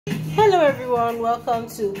Hello everyone, welcome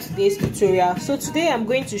to today's tutorial. So today I'm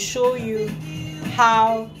going to show you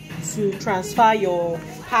how to transfer your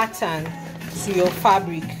pattern to your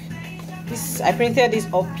fabric. I printed this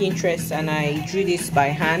off Pinterest and I drew this by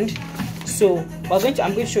hand. So I'm going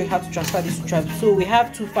to show you how to transfer this to fabric. So we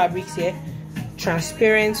have two fabrics here,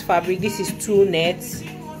 transparent fabric, this is tulle nets,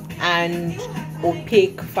 and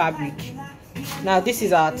opaque fabric. Now this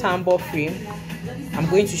is our tambour frame. I'm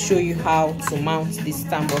going to show you how to mount this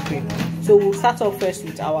tambour frame. So we'll start off first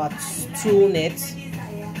with our tulle net.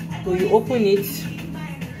 So you open it.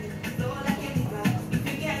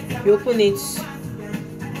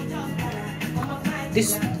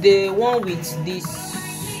 The one with this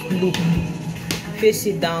loop. Face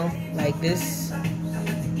it down like this.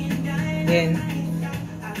 Then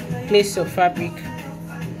place your fabric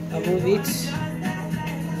above it.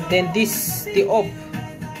 Then the up.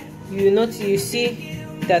 You see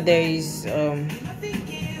that there is I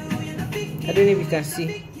don't know if you can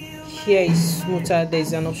see, here is smoother, there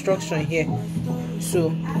is an obstruction here,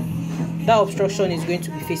 so that obstruction is going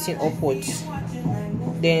to be facing upwards.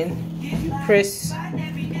 Then you press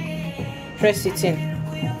it in.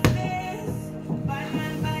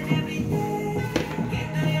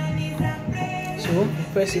 So you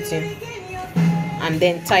press it in and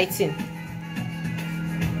then tighten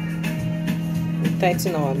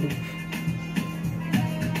our loop.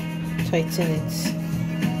 Tighten it.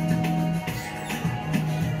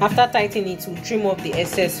 After tightening it, we'll trim off the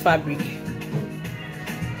excess fabric.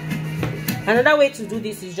 Another way to do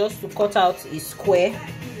this is just to cut out a square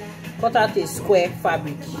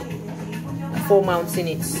fabric before mounting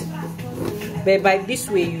it. But by this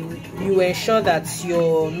way you ensure that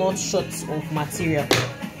you're not short of material.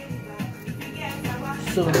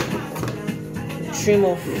 So trim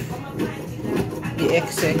off the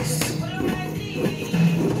excess.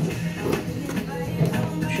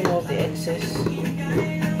 The excess.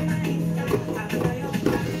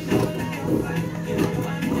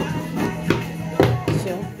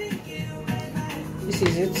 So this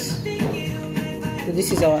is it. So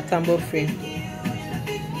this is our tambour frame.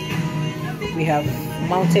 We have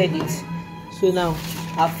mounted it. So now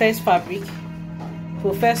our first fabric.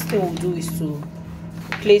 So first thing we'll do is to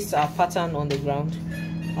place our pattern on the ground.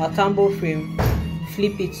 Our tambour frame,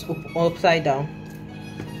 flip it upside down.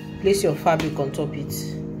 Place your fabric on top it.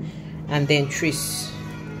 And then trace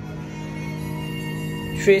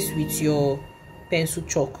with your pencil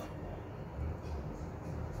chalk.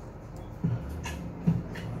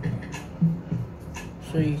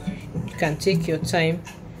 So you can take your time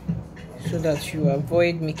so that you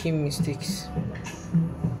avoid making mistakes.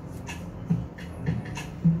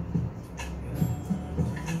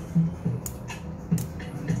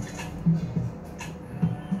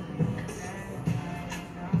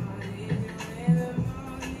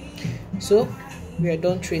 So we are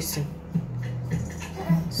done tracing.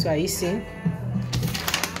 So are you seeing?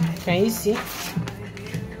 Can you see?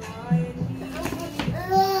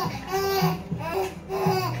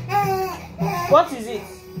 What is it?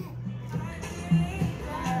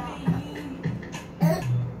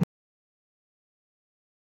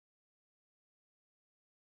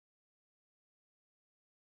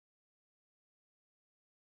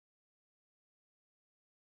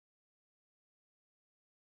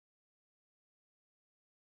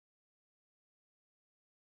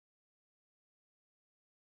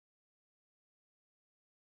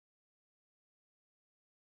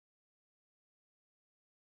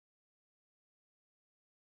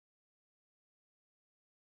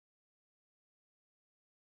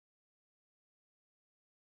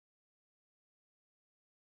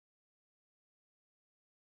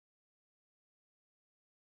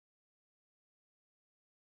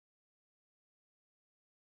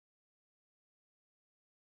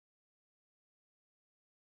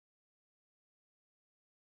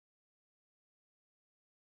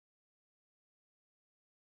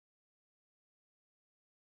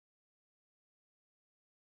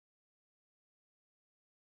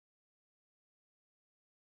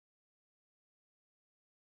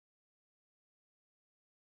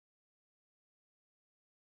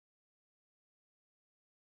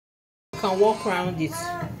 Can walk around it.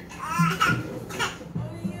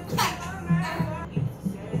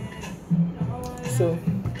 So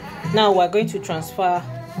now we're going to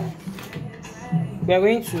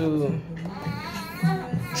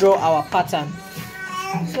draw our pattern.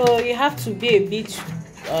 So you have to be a bit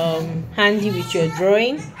handy with your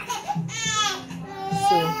drawing.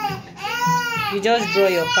 So you just draw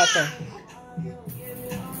your pattern.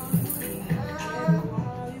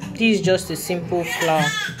 This is just a simple flower.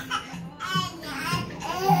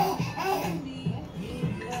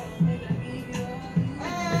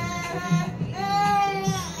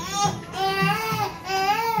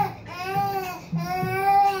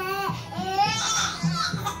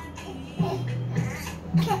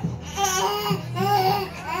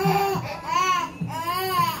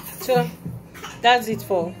 So that's it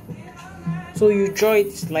for, so you draw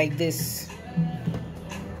it like this.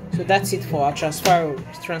 So that's it for our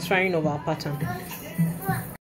transferring of our pattern.